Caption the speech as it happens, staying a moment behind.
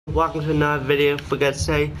Welcome to another video. Forgot to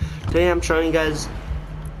say, today I'm showing you guys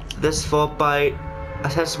this Fortbyte. I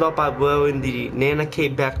test Fortbyte wearing the Nana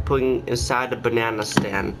Cape back putting inside the banana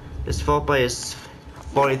stand. This Fortbyte is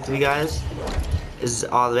 43 guys. Is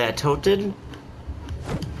all the way tilted.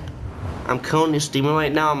 I'm currently streaming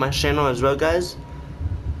right now on my channel as well, guys.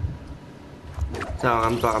 So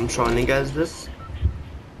I'm showing you guys this.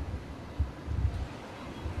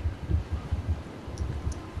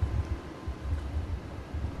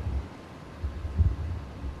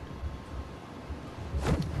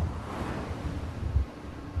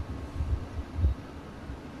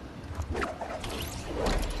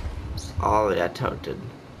 All the way tilted.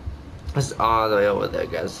 It's all the way over there,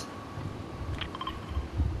 guys.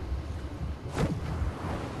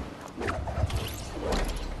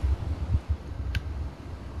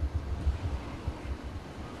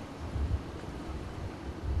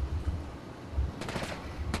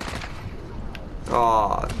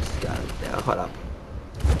 Oh, this guy there. Hold up.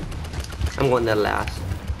 I'm going there last.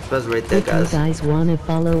 That's right there, guys. If you guys wanna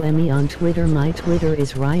follow me on Twitter, my Twitter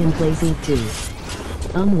is RyanBlazy2.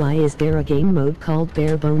 Why is there a game mode called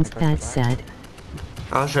Bare Bones? That's sad.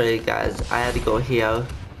 I'll show you guys. I had to go here.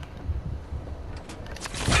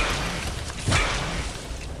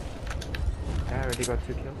 I already got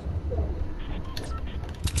 2 kills.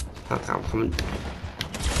 Okay, I'm coming.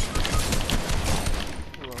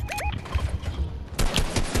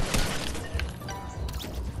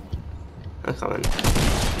 I'm coming.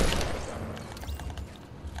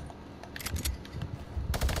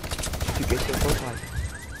 You get your Fortnite.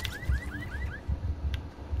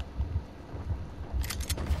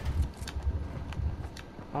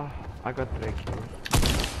 Ah, I got 3 kills.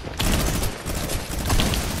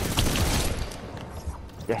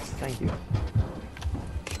 Yes, thank you.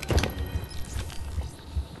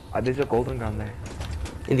 There's a golden gun there.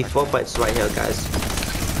 In the Fortbyte's right here, guys.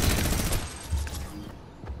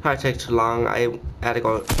 Probably take too long. I had to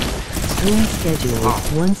go. Stream schedule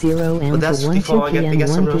 10 AM to 1 2 PM,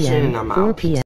 1 PM, 4 PM.